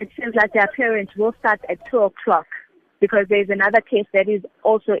moment, it seems like the appearance will start at 2 o'clock, because there is another case that is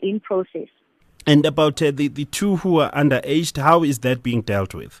also in process. And about the two who are underage, how is that being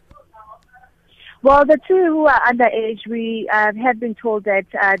dealt with? Well, the two who are underage, we have been told that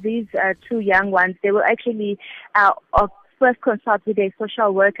these two young ones, they will actually first consult with a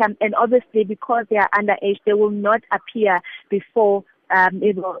social worker, and obviously because they are underage, they will not appear before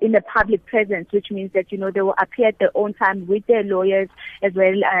in the public presence, which means that, they will appear at their own time with their lawyers as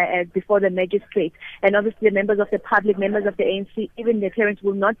well as before the magistrate. And obviously the members of the public, members of the ANC, even their parents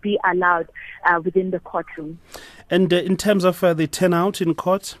will not be allowed within the courtroom. And in terms of the turnout in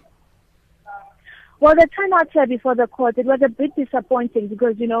court? Well, the turnout here before the court, it was a bit disappointing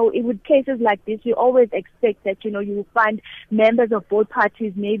because, with cases like this, you always expect that, you will find members of both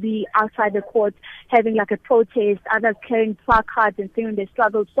parties maybe outside the court having like a protest, others carrying placards and singing their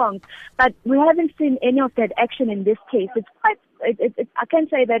struggle songs. But we haven't seen any of that action in this case. It's quite I can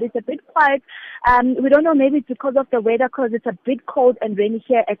say that it's a bit quiet. We don't know, maybe it's because of the weather, because it's a bit cold and rainy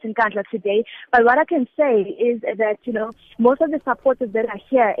here at Nkandla today. But what I can say is that, most of the supporters that are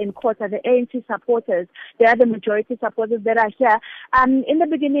here in court are the ANC supporters. They are the majority supporters that are here. In the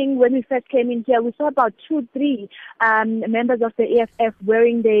beginning, when we first came in here, we saw about 2-3 members of the EFF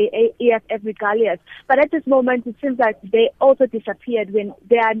wearing the EFF regalias. But at this moment, it seems like they also disappeared when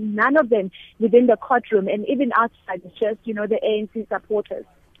there are none of them within the courtroom, and even outside, it's just, the ANC supporters.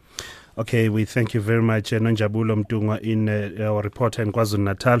 Okay, we thank you very much, Nonjabulo Mtungwa, in our reporter in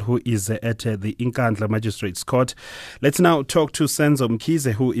KwaZulu-Natal, who is at the Nkandla Magistrates Court. Let's now talk to Senzo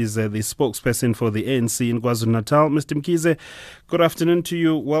Mkhize, who is the spokesperson for the ANC in KwaZulu-Natal. Mr. Mkhize, good afternoon to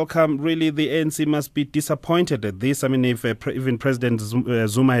you. Welcome. Really, the ANC must be disappointed at this. I mean, if even President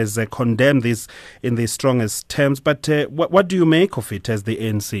Zuma has condemned this in the strongest terms, but what do you make of it as the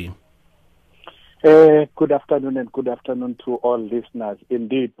ANC? Good afternoon, and good afternoon to all listeners.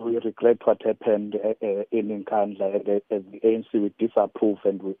 Indeed, we regret what happened in Nkandla. As the ANC, we disapprove,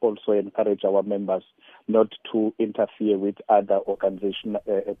 and we also encourage our members not to interfere with other organization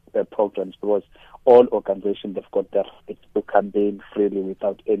programs, because all organizations have got the right to campaign freely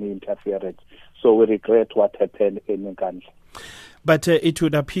without any interference. So we regret what happened in Nkandla. But it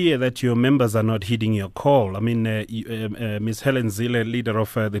would appear that your members are not heeding your call. I mean, Ms. Helen Zille, leader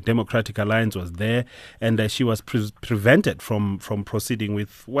of the Democratic Alliance, was there, and she was prevented from proceeding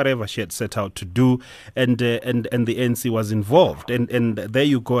with whatever she had set out to do, and the ANC was involved. And there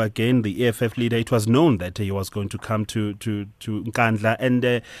you go again, the EFF leader. It was known that he was going to come to Nkandla,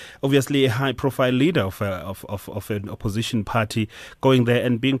 and obviously a high-profile leader of an opposition party going there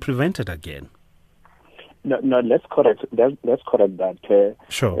and being prevented again. No, let's correct that.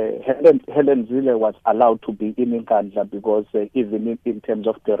 Sure. Helen Zille was allowed to be in Nkandla because even in terms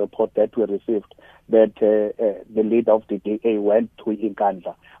of the report that we received, that the leader of the DA went to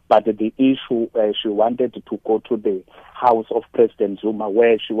Nkandla. But the issue, she wanted to go to the house of President Zuma,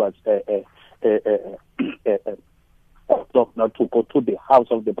 where she was not to go to the house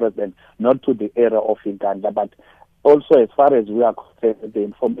of the president, not to the area of Nkandla. But also, as far as we are concerned, the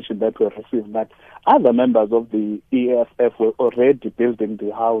information that we received, that other members of the EFF were already building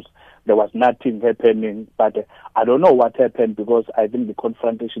the house. There was nothing happening, but I don't know what happened, because I think the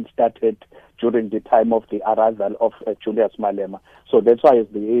confrontation started during the time of the arrival of Julius Malema. So that's why, as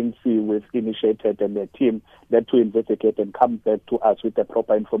the ANC, we've initiated and a team that to investigate and come back to us with the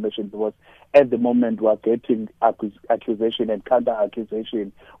proper information, because at the moment we are getting accusation and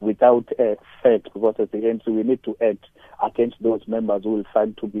counter-accusation without fact, because as the ANC we need to act against those members who will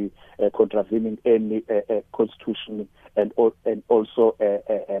find to be contravening any constitution and also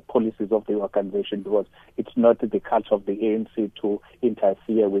policies of the organization, because it's not the culture of the ANC to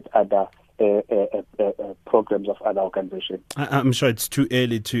interfere with other programs of other organizations. I'm sure it's too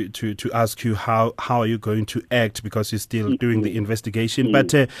early to ask you how are you going to act, because you're still doing the investigation.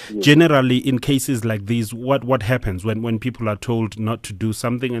 But generally, in cases like these, what happens when people are told not to do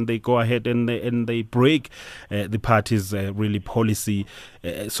something and they go ahead and they break the party's really policy?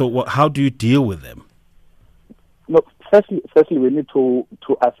 So how do you deal with them? Look, firstly, we need to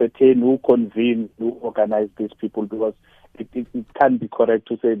ascertain who convened, who organized these people, because it can't be correct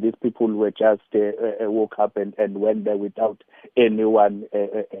to say these people were just woke up and went there without anyone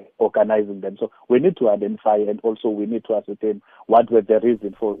organizing them. So we need to identify, and also we need to ascertain what were the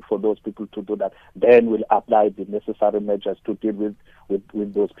reason for those people to do that. Then we'll apply the necessary measures to deal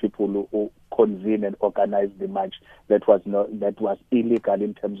with those people who convene and organize the march that was illegal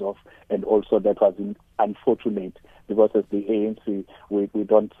in terms of, and also that was unfortunate, because as the ANC we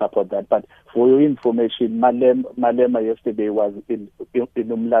don't support that. But for your information, Malema yesterday was in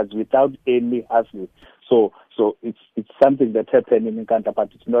Umlazi without any hassle. So it's something that happened in Nkandla,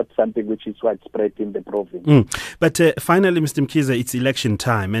 but it's not something which is widespread in the province. But finally, Mr. Mkhize, it's election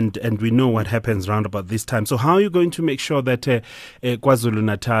time, and we know what happens round about this time. So how are you going to make sure that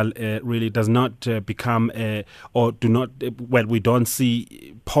KwaZulu-Natal really does not become we don't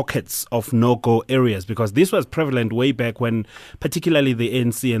see pockets of no-go areas? Because this was prevalent way back when particularly the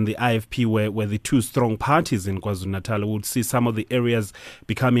ANC and the IFP were the two strong parties in KwaZulu-Natal. We would see some of the areas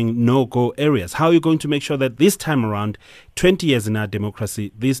becoming no-go areas. How are you going to make sure that this time around, 20 years in our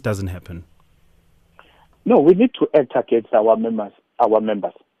democracy, this doesn't happen? No, we need to act against our members.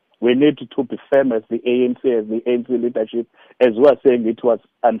 We need to be firm as the ANC leadership, as well, saying it was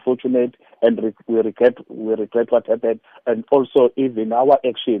unfortunate and we regret what happened, and also even our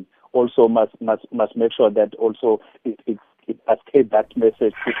action also must make sure that also it cascade that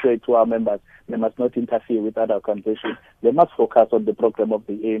message to say to our members they must not interfere with other organizations. They must focus on the program of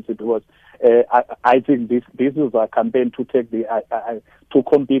the ANC, because I think this is a campaign to take to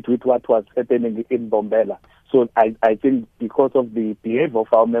compete with what was happening in Bombela. So I think because of the behavior of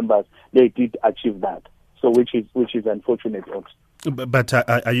our members, they did achieve that. So which is unfortunate also. But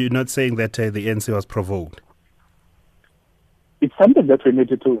are you not saying that the ANC was provoked? It's something that we need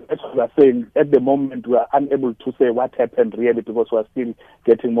to do. As we are saying, at the moment we are unable to say what happened really, because we are still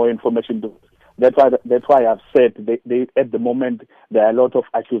getting more information. That's why I've said they at the moment there are a lot of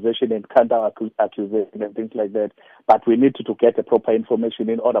accusation and counter-accusation and things like that. But we need to get the proper information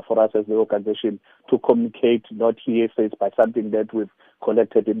in order for us as the organization to communicate, not hearsays, by something that we've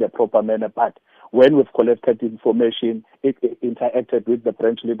collected in the proper manner. But when we've collected information, interacted with the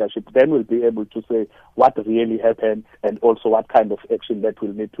branch leadership, then we'll be able to say what really happened and also what kind of action that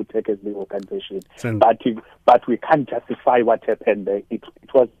we'll need to take as the organization. But we can't justify what happened there. It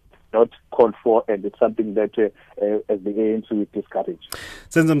was not called for, and it's something that as the ANC we discourage.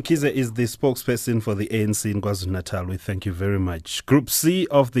 Senzo Mkhize is the spokesperson for the ANC in KwaZulu-Natal. We thank you very much. Group C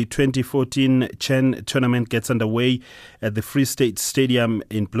of the 2014 Chen tournament gets underway at the Free State Stadium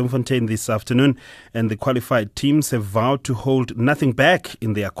in Bloemfontein this afternoon, and the qualified teams have vowed to hold nothing back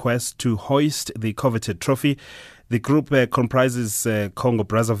in their quest to hoist the coveted trophy. The group comprises Congo,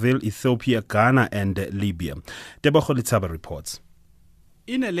 Brazzaville, Ethiopia, Ghana and Libya. Debogo Litsaba reports.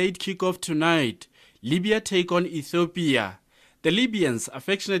 In a late kickoff tonight, Libya take on Ethiopia. The Libyans,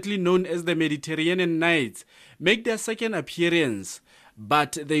 affectionately known as the Mediterranean Knights, make their second appearance,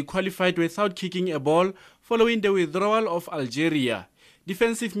 but they qualified without kicking a ball following the withdrawal of Algeria.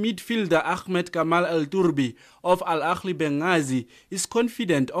 Defensive midfielder Ahmed Kamal El Turbi of Al Ahly Benghazi is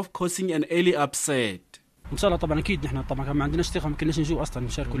confident of causing an early upset. ان شاء الله طبعا اكيد نحن طبعا ما عندناش ثقه ما كناش نجوا اصلا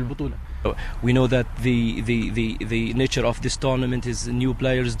نشاركوا البطوله. We know that the nature of this tournament is new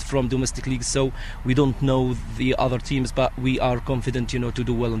players from domestic leagues, so we don't know the other teams, but we are confident, to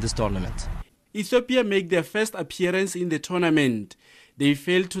do well in this tournament. Ethiopia make their first appearance in the tournament. They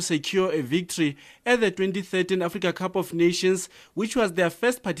failed to secure a victory at the 2013 Africa Cup of Nations, which was their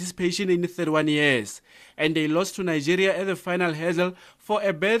first participation in 31 years. And they lost to Nigeria at the final hurdle for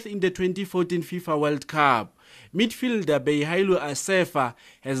a berth in the 2014 FIFA World Cup. midfielder Beihailu Asefa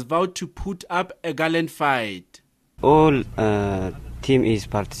has vowed to put up a gallant fight. All team is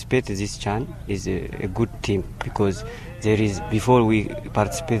participate this chance is a good team, because there is, before we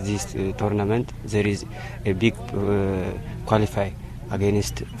participate this tournament, there is a big qualify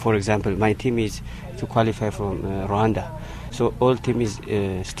against, for example, my team is to qualify from Rwanda. So all team is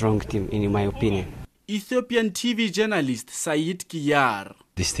a strong team in my opinion. Ethiopian TV journalist Said Kiyar.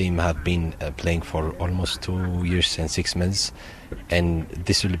 This team have been playing for almost 2 years and 6 months, and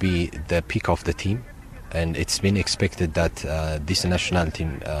this will be the peak of the team. And it's been expected that this national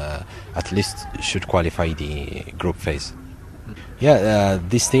team at least should qualify the group phase. Yeah,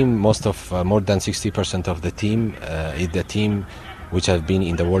 this team, more than 60% of the team is the team which have been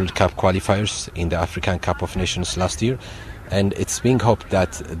in the World Cup qualifiers in the African Cup of Nations last year. And it's being hoped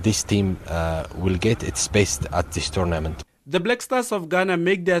that this team will get its best at this tournament. The Black Stars of Ghana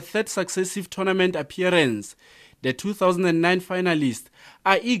make their third successive tournament appearance. The 2009 finalists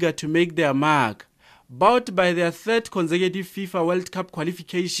are eager to make their mark. Bound by their third consecutive FIFA World Cup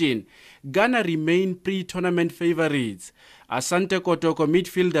qualification, Ghana remain pre-tournament favorites. Asante Kotoko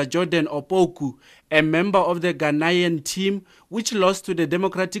midfielder Jordan Opoku, a member of the Ghanaian team which lost to the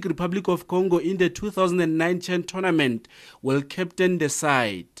Democratic Republic of Congo in the 2009 Chan tournament, will captain the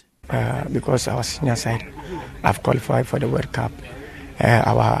side. Because our senior side have qualified for the World Cup,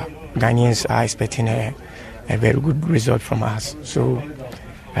 our Ghanaians are expecting a very good result from us. So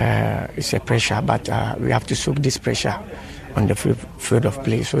it's a pressure, but we have to soak this pressure on the field of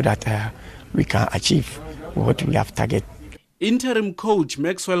play so that we can achieve what we have targeted. Interim coach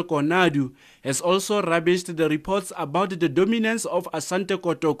Maxwell Konadu has also rubbished the reports about the dominance of Asante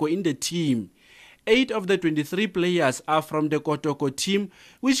Kotoko in the team. 8 of the 23 players are from the Kotoko team,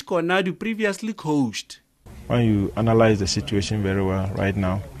 which Konadu previously coached. When you analyze the situation very well right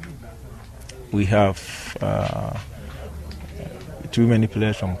now, we have too many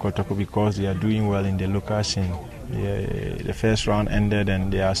players from Kotoko because they are doing well in the local scene. The first round ended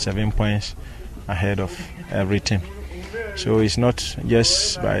and they are 7 points ahead of every team. So it's not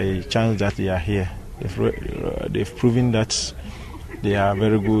just by chance that they are here. They've proven that they are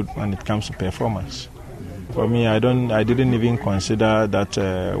very good when it comes to performance. For me, I didn't even consider that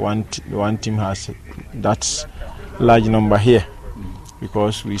one team has that large number here,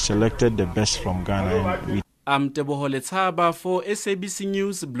 because we selected the best from Ghana. I'm Tebohole Tsaba for SABC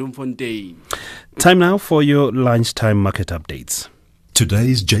News, Bloemfontein. Time now for your lunchtime market updates.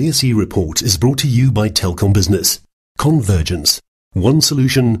 Today's JSE report is brought to you by Telkom Business. Convergence. One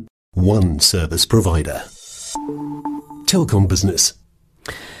solution, one service provider. Telkom Business.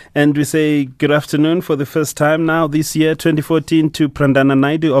 And we say good afternoon for the first time now this year, 2014, to Prandana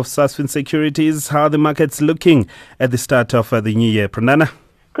Naidu of Sasfin Securities. How are the markets looking at the start of the new year? Prandana?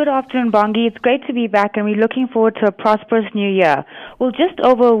 Good afternoon, Bongi. It's great to be back, and we're looking forward to a prosperous new year. Well, just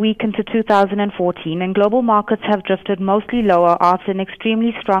over a week into 2014, and global markets have drifted mostly lower after an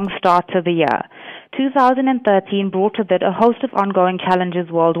extremely strong start to the year. 2013 brought with it a host of ongoing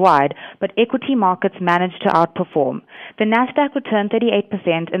challenges worldwide, but equity markets managed to outperform. The Nasdaq returned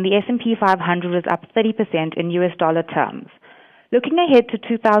 38%, and the S&P 500 was up 30% in US dollar terms. Looking ahead to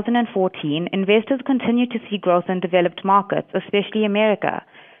 2014, investors continue to see growth in developed markets, especially America.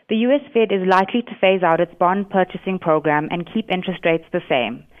 The U.S. Fed is likely to phase out its bond purchasing program and keep interest rates the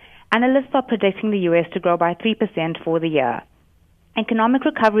same. Analysts are predicting the U.S. to grow by 3% for the year. Economic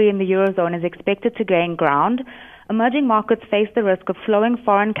recovery in the Eurozone is expected to gain ground. Emerging markets face the risk of slowing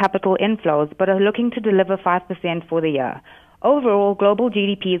foreign capital inflows, but are looking to deliver 5% for the year. Overall, global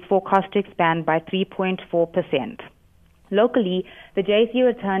GDP is forecast to expand by 3.4%. Locally, the JSE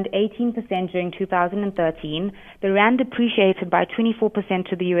returned 18% during 2013. The rand depreciated by 24%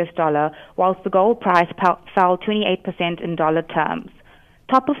 to the US dollar, whilst the gold price fell 28% in dollar terms.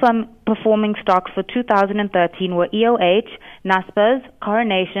 Top performing stocks for 2013 were EOH, Naspers,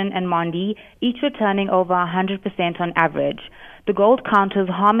 Coronation, and Mondi, each returning over 100% on average. The gold counters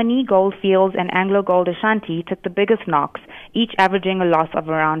Harmony, Goldfields, and Anglo Gold Ashanti took the biggest knocks, each averaging a loss of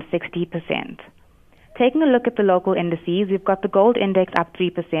around 60%. Taking a look at the local indices, we've got the gold index up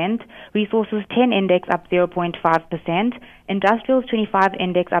 3%, resources 10 index up 0.5%, industrials 25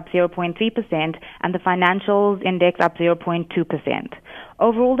 index up 0.3%, and the financials index up 0.2%.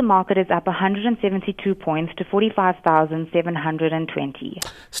 Overall, the market is up 172 points to 45,720.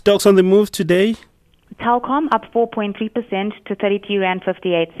 Stocks on the move today? Telkom up 4.3% to 32 Rand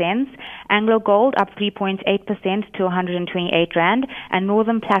 58 cents. Anglo Gold up 3.8% to 128 Rand. And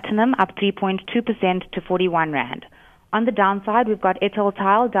Northern Platinum up 3.2% to 41 Rand. On the downside, we've got Etel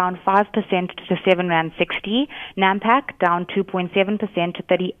Tile down 5% to 7 Rand 60, Nampak down 2.7% to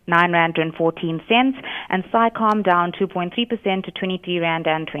 39 Rand and 14 cents, and Sycom down 2.3% to 23 Rand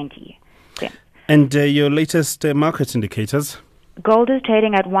and 20 cents. And your latest market indicators? Gold is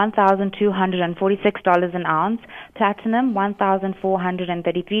trading at $1,246 an ounce, platinum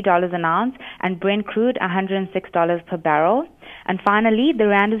 $1,433 an ounce, and Brent crude $106 per barrel. And finally, the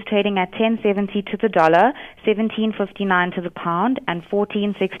rand is trading at 10.70 to the dollar, 17.59 to the pound, and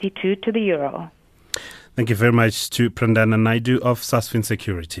 14.62 to the euro. Thank you very much to Prandana Naidu of Sasfin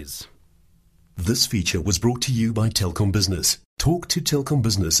Securities. This feature was brought to you by Telkom Business. Talk to Telkom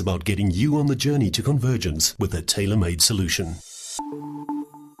Business about getting you on the journey to convergence with a tailor-made solution.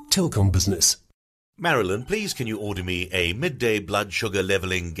 Telkom Business. Marilyn, please can you order me a midday blood sugar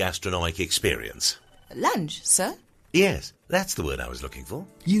levelling gastronomic experience? Lunch, sir? Yes, that's the word I was looking for.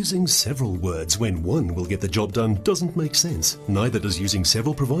 Using several words when one will get the job done doesn't make sense. Neither does using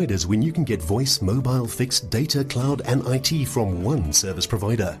several providers when you can get voice, mobile, fixed, data, cloud and IT from one service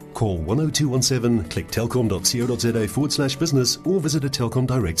provider. Call 10217, click telkom.co.za/business or visit a Telkom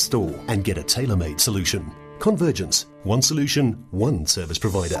Direct store and get a tailor-made solution. Convergence. One solution, one service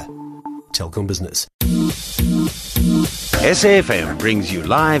provider. Telkom Business. SAFM brings you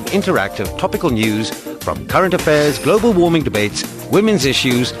live, interactive, topical news from current affairs, global warming debates, women's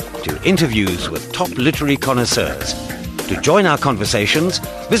issues, to interviews with top literary connoisseurs. To join our conversations,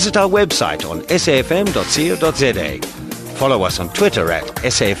 visit our website on safm.co.za. Follow us on Twitter at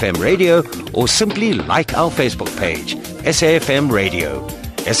SAFM Radio or simply like our Facebook page, SAFM Radio.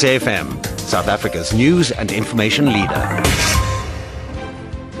 SAFM, South Africa's news and information leader.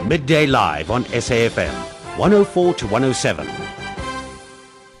 Midday Live on SAFM, 104 to 107.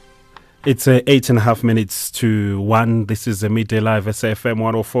 It's 8.5 minutes to 1. This is a Midday Live, SAFM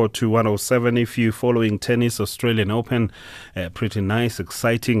 104 to 107. If you're following tennis, Australian Open, pretty nice,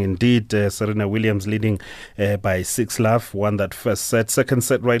 exciting indeed. Serena Williams leading by 6-love, won that first set. Second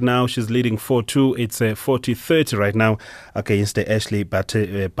set right now, she's leading 4-2. It's 40-30 right now against Ashley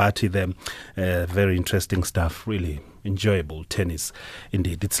Barty. Very interesting stuff, really. Enjoyable tennis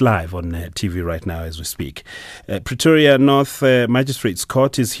indeed. It's live on TV right now as we speak. Pretoria North Magistrates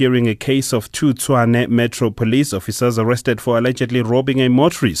Court is hearing a case of two Tshwane Metro police officers arrested for allegedly robbing a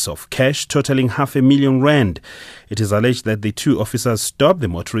motorist of cash totaling R500,000. It is alleged that the two officers stopped the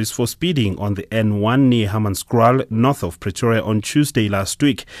motorist for speeding on the N1 near Hammanskraal, north of Pretoria, on Tuesday last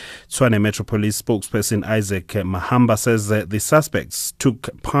week. Tshwane Metro Police spokesperson Isaac Mahamba says the suspects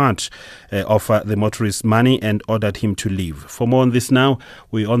took part of the motorist's money and ordered him to leave. For more on this now,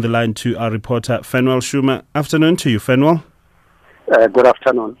 we're on the line to our reporter Fenwell Schumer. Afternoon to you, Fenwell. Good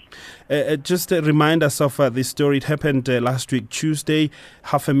afternoon. Just remind us of this story. It happened last week, Tuesday.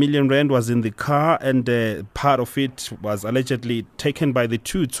 R500,000 was in the car and part of it was allegedly taken by the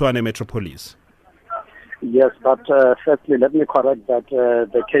two Tshwane Metro Police. Yes, but firstly, let me correct that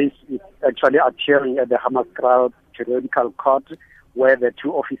the case is actually appearing at the Hammanskraal Periodical Court, where the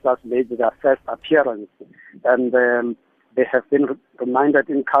two officers made their first appearance. And they have been remanded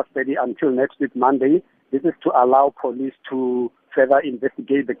in custody until next week, Monday. This is to allow police to further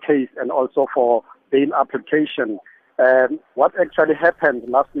investigate the case and also for bail application. What actually happened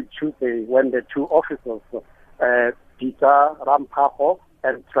last week, Tuesday, when the two officers, Peter Rampaho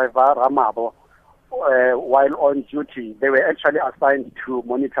and Trevor Ramabo, while on duty, they were actually assigned to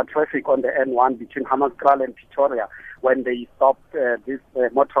monitor traffic on the N1 between Hammanskraal and Pretoria when they stopped this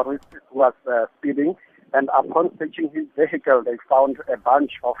motorist who was speeding. And upon searching his vehicle, they found a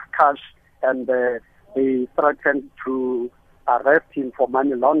bunch of cash and they threatened to arrest him for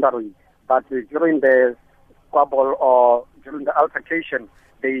money laundering. But during the squabble or during the altercation,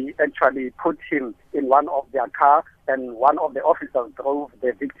 they actually put him in one of their car and one of the officers drove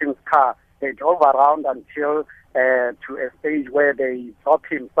the victim's car. They drove around until to a stage where they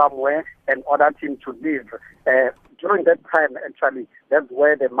dropped him somewhere and ordered him to leave. During that time, actually, that's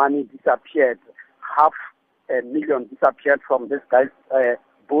where the money disappeared. $500,000 disappeared from this guy's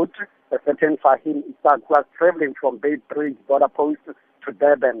boot. A certain Fahim Isaac was traveling from Bay Bridge border post to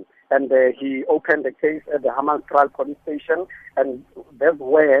Durban, and he opened the case at the Hammanskraal police station, and that's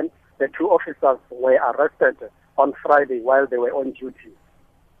when the two officers were arrested on Friday while they were on duty.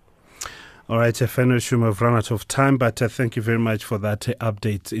 All right, Fenwell Schumer, I've run out of time, but thank you very much for that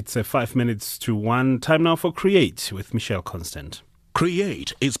update. It's 5 minutes to 1. Time now for Create with Michelle Constant.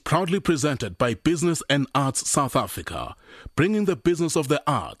 Create is proudly presented by Business and Arts South Africa, bringing the business of the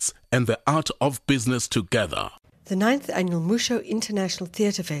arts and the art of business together. The 9th annual Musho International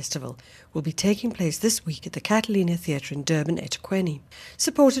Theatre Festival will be taking place this week at the Catalina Theatre in Durban, eThekwini.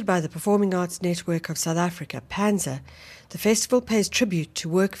 Supported by the Performing Arts Network of South Africa, PANZA, the festival pays tribute to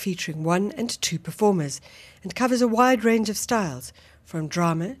work featuring 1 and 2 performers and covers a wide range of styles, from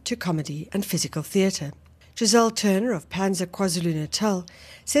drama to comedy and physical theatre. Giselle Turner of PANZA KwaZulu-Natal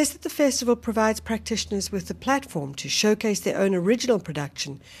says that the festival provides practitioners with the platform to showcase their own original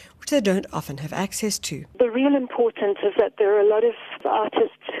production, which they don't often have access to. The real importance is that there are a lot of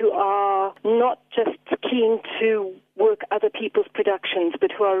artists who are not just keen to work other people's productions,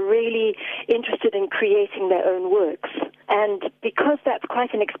 but who are really interested in creating their own works. And because that's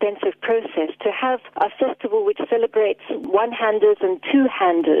quite an expensive process, to have a festival which celebrates one-handers and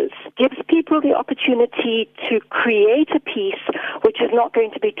two-handers gives people the opportunity to create a piece which is not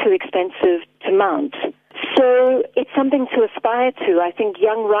going to be too expensive to mount. So it's something to aspire to. I think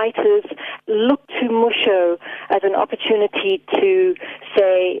young writers look to Musho as an opportunity to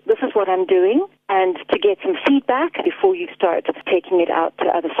say, this is what I'm doing, and to get some feedback before you start taking it out to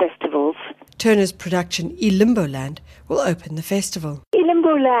other festivals. Turner's production Limbo Land will open the festival.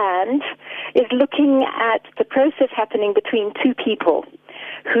 Limbo Land is looking at the process happening between two people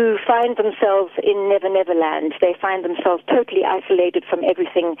who find themselves in Never Never Land. They find themselves totally isolated from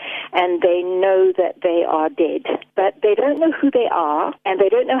everything, and they know that they are dead. But they don't know who they are, and they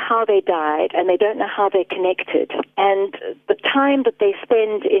don't know how they died, and they don't know how they're connected. And the time that they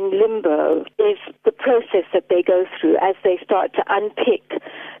spend in limbo is the process that they go through as they start to unpick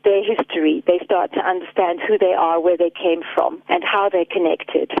their history. They start to understand who they are, where they came from, and how they're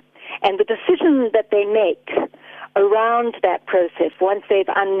connected. And the decision that they make around that process, once they've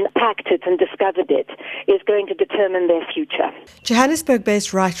unpacked it and discovered it, is going to determine their future.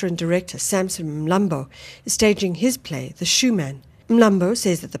 Johannesburg-based writer and director Samson Mlambo is staging his play, The Shoeman. Mlambo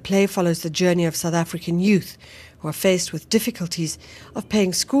says that the play follows the journey of South African youth who are faced with difficulties of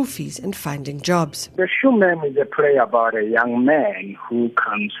paying school fees and finding jobs. The Shoeman is a play about a young man who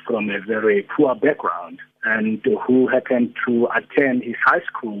comes from a very poor background and who happened to attend his high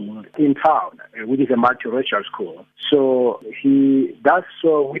school in town, which is a multiracial school. So he does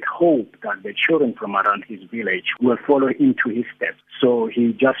so with hope that the children from around his village will follow into his steps. So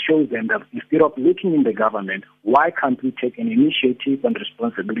he just shows them that instead of looking in the government, why can't we take an initiative and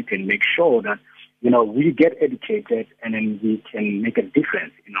responsibility and make sure that we get educated and then we can make a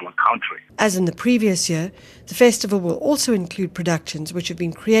difference in our country. As in the previous year, the festival will also include productions which have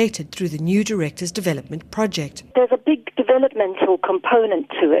been created through the New Directors Development Project. There's a big developmental component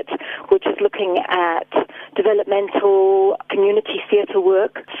to it, which is looking at developmental community theatre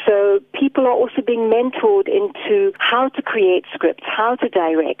work. So people are also being mentored into how to create scripts, how to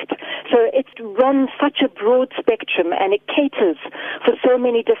direct. So it runs such a broad spectrum and it caters for so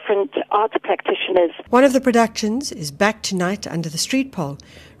many different art practitioners. One of the productions is Back Tonight Under the Street Pole,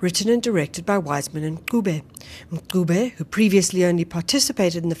 written and directed by Wiseman and Mkube. Mkube, who previously only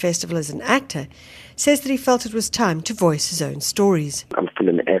participated in the festival as an actor, says that he felt it was time to voice his own stories. I'm still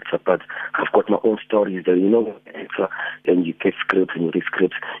an actor, but I've got my own stories. An actor, and you get scripts and you read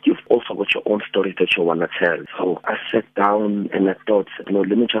scripts. You've also got your own stories that you want to tell. So I sat down and I thought, let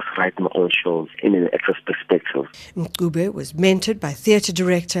me just write my own shows in an actor's perspective. Mkube was mentored by theatre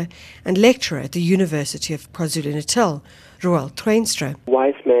director and lecturer at the University of KwaZulu-Natal, Roel Treinstra.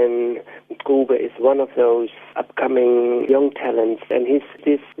 Wiseman Mkube is one of those upcoming young talents, and he's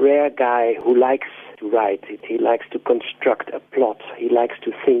this rare guy who likes to write. He likes to construct a plot. He likes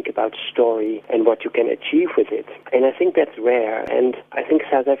to think about story and what you can achieve with it. And I think that's rare. And I think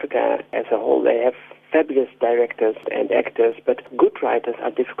South Africa as a whole, they have fabulous directors and actors, but good writers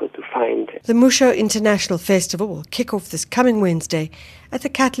are difficult to find. The Musho International Festival will kick off this coming Wednesday at the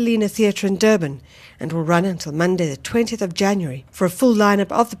Catalina Theatre in Durban and will run until Monday the 20th of January. For a full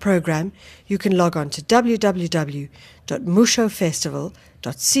lineup of the program, you can log on to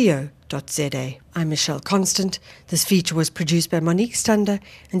www.mushofestival.co.za. I'm Michelle Constant. This feature was produced by Monique Stander,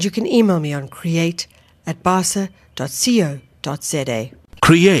 and you can email me on create@basa.co.za.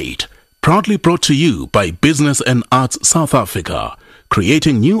 Create, proudly brought to you by Business and Arts South Africa,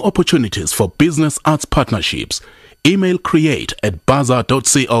 creating new opportunities for business arts partnerships. Email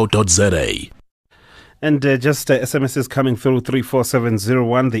create@basa.co.za. And just SMSs coming through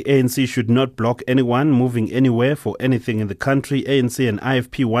 34701. The ANC should not block anyone moving anywhere for anything in the country. ANC and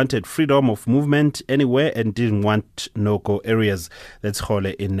IFP wanted freedom of movement anywhere and didn't want no-go areas. That's Khole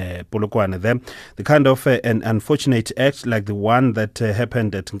in Polokwane there. The kind of an unfortunate act like the one that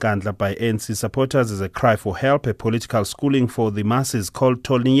happened at Nkandla by ANC supporters is a cry for help, a political schooling for the masses called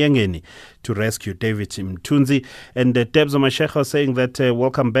Tolinyengeni to rescue David Mtunzi. And Debs Omashekho saying that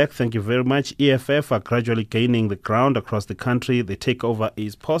welcome back, thank you very much. EFF gradually gaining the ground across the country. The takeover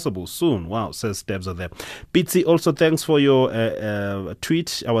is possible soon. Wow, says Debs there. Bitsy, also thanks for your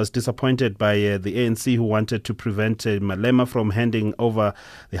tweet. I was disappointed by the ANC who wanted to prevent Malema from handing over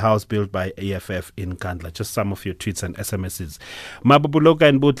the house built by AFF in Kandla. Just some of your tweets and SMSs. Mabubuloka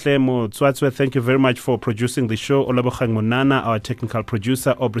and Butlemo Tswatswe, thank you very much for producing the show. Olabokhang Monana, our technical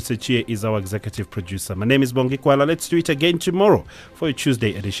producer. Aubrey Sechie is our executive producer. My name is Bongi Kwala. Let's do it again tomorrow for a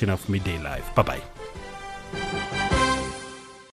Tuesday edition of Midday Live. Bye-bye.